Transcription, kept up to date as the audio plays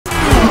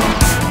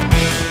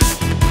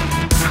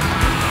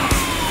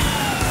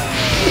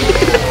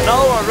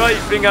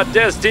arriving at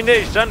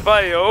destination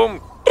biome.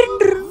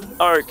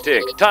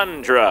 Arctic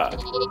Tundra.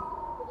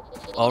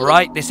 All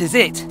right, this is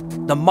it.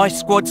 The Mice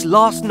Squad's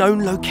last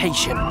known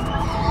location.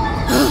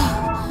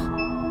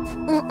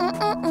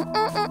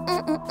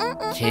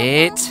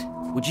 Kit,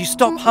 would you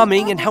stop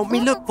humming and help me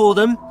look for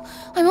them?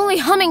 I'm only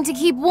humming to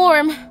keep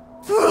warm.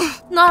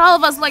 Not all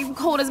of us like the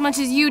cold as much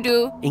as you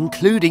do.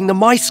 Including the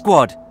Mice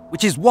Squad,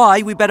 which is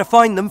why we better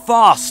find them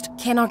fast.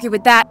 Can't argue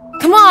with that.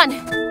 Come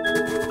on!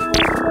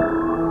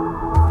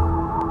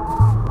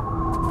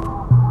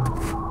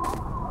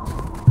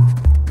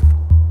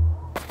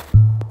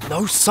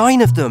 No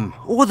sign of them,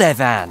 or their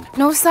van.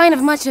 No sign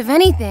of much of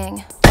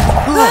anything.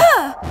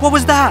 What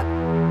was that?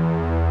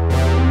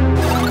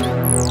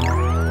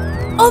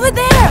 Over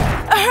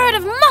there! A herd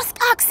of Musk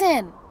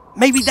Oxen!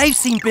 Maybe they've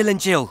seen Bill and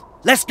Jill.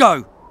 Let's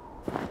go! Go,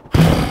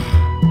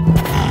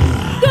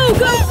 go,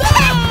 go!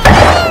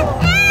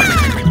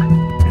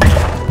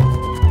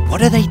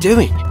 What are they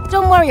doing?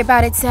 Don't worry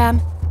about it, Sam.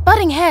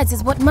 Butting heads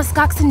is what Musk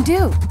Oxen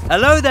do.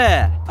 Hello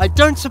there. I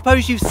don't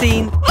suppose you've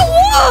seen... A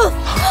wolf!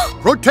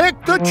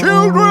 Protect the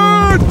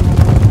children!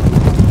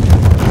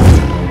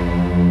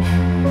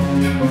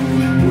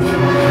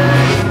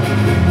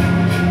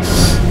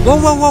 Whoa,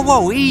 whoa, whoa,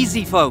 whoa.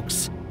 Easy,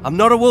 folks. I'm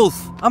not a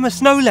wolf. I'm a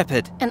snow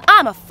leopard. And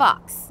I'm a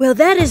fox. Well,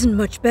 that isn't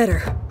much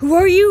better. Who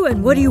are you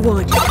and what do you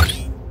want?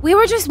 We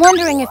were just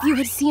wondering if you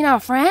had seen our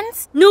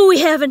friends? No, we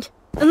haven't.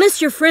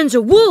 Unless your friends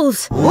are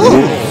wolves.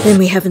 Then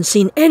we haven't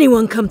seen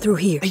anyone come through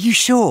here. Are you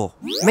sure?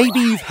 Maybe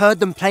you've heard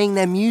them playing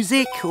their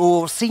music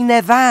or seen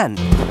their van.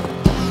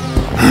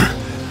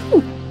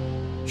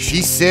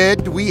 She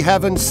said we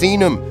haven't seen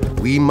him.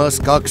 We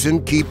Musk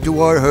Oxen keep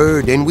to our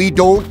herd and we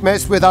don't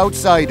mess with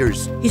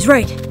outsiders. He's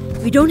right.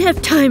 We don't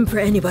have time for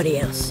anybody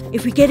else.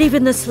 If we get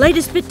even the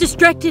slightest bit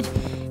distracted,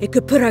 it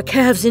could put our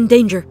calves in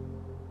danger.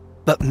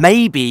 But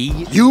maybe...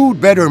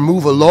 You'd better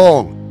move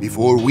along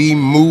before we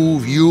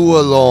move you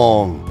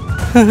along.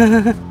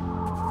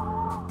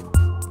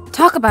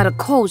 Talk about a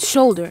cold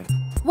shoulder.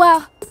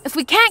 Well, if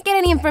we can't get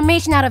any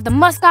information out of the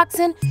Musk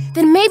Oxen,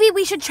 then maybe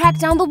we should track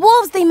down the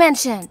wolves they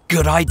mentioned.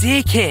 Good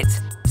idea, Kit.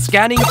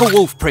 Scanning for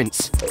wolf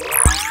prints.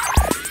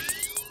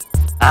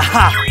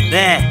 Aha!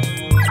 There.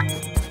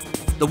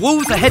 The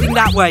wolves are heading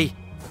that way.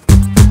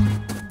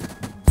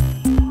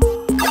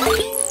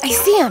 I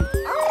see them.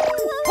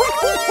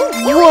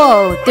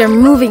 Whoa, they're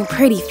moving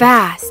pretty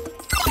fast.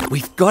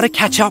 We've got to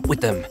catch up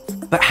with them.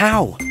 But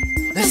how?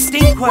 The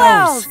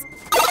stinkwells!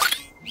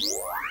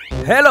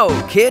 Hello,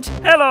 Kit.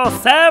 Hello,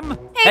 Sam.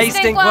 Hey,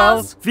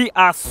 stinkwells! We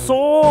are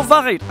so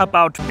worried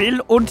about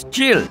Bill and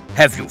Jill.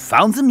 Have you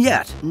found them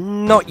yet?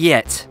 Not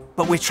yet.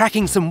 But we're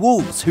tracking some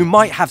wolves who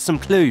might have some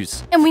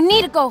clues. And we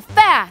need to go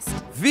fast.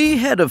 We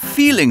had a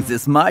feeling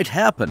this might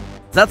happen.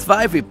 That's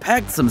why we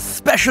packed some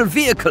special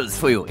vehicles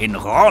for you in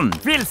Ron.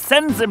 We'll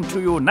send them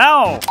to you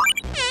now.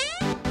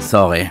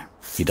 Sorry,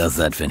 he does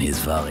that when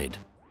he's worried.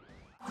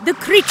 The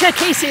creature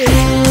cases!